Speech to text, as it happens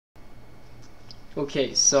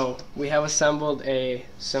Okay, so we have assembled a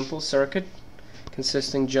simple circuit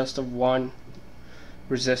consisting just of one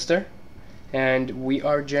resistor, and we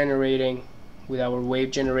are generating with our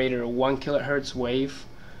wave generator a 1 kilohertz wave,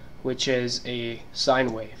 which is a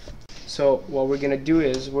sine wave. So what we're going to do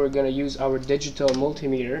is we're going to use our digital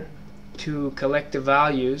multimeter to collect the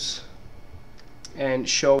values and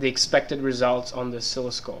show the expected results on the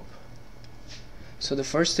oscilloscope. So the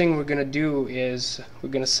first thing we're going to do is we're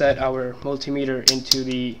going to set our multimeter into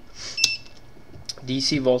the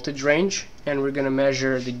DC voltage range, and we're going to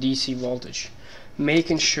measure the DC voltage,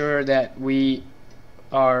 making sure that we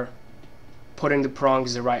are putting the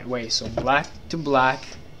prongs the right way. So black to black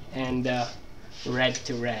and red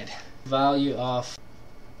to red. Value of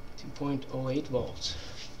 2.08 volts.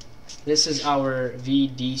 This is our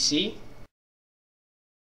VDC.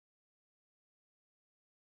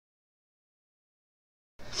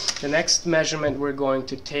 The next measurement we're going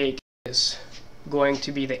to take is going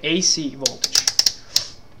to be the AC voltage,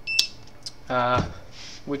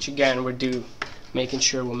 which again we're making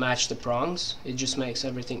sure we'll match the prongs. It just makes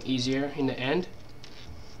everything easier in the end.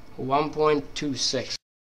 1.26.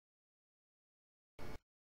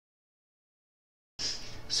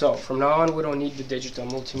 So from now on we don't need the digital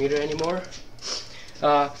multimeter anymore.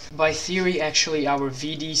 By theory, actually our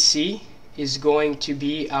VDC is going to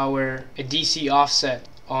be our DC offset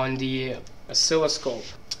on the oscilloscope,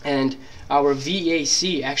 and our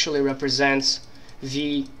VAC actually represents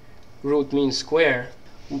V root mean square,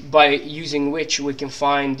 by using which we can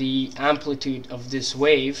find the amplitude of this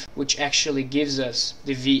wave, which actually gives us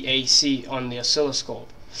the VAC on the oscilloscope.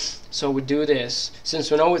 So we do this, since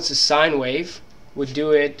we know it's a sine wave, we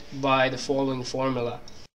do it by the following formula.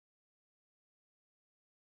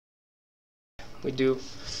 We do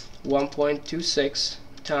 1.26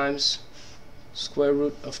 times square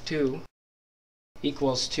root of 2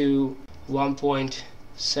 equals to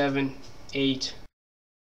 1.78.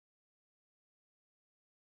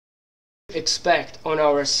 Expect on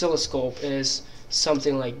our oscilloscope is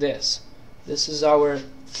something like this. This is our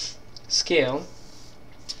scale.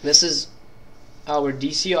 This is our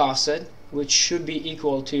DC offset, which should be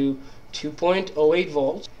equal to 2.08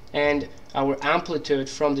 volts, and our amplitude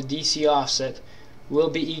from the DC offset will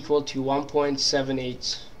be equal to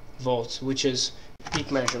 1.78 volts, which is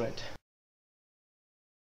peak measurement.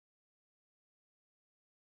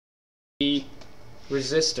 The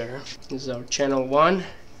resistor is our channel 1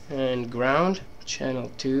 and ground,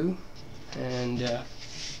 channel 2 and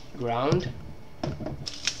ground,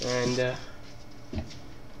 and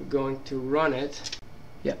we're going to run it.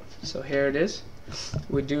 Yeah, so here it is.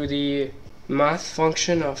 We do the math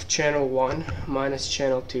function of channel 1 minus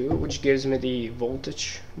channel 2, which gives me the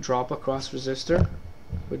voltage drop across resistor,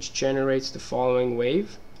 which generates the following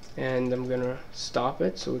wave, and I'm gonna stop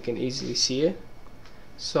it so we can easily see it.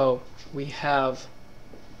 So we have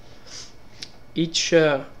each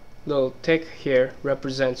little tick here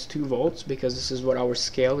represents 2 volts, because this is what our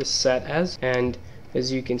scale is set as, and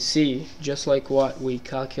as you can see, just like what we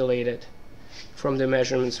calculated from the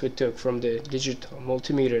measurements we took from the digital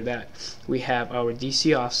multimeter, that we have our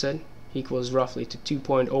DC offset equals roughly to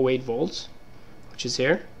 2.08 volts, which is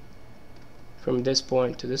here from this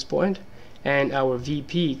point to this point, and our V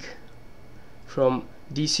peak from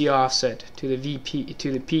DC offset to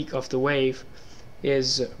the peak of the wave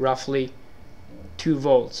is roughly 2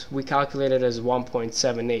 volts. We calculated as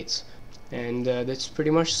 1.78, and that's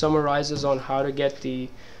pretty much summarizes on how to get the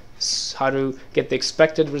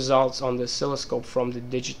expected results on the oscilloscope from the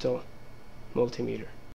digital multimeter.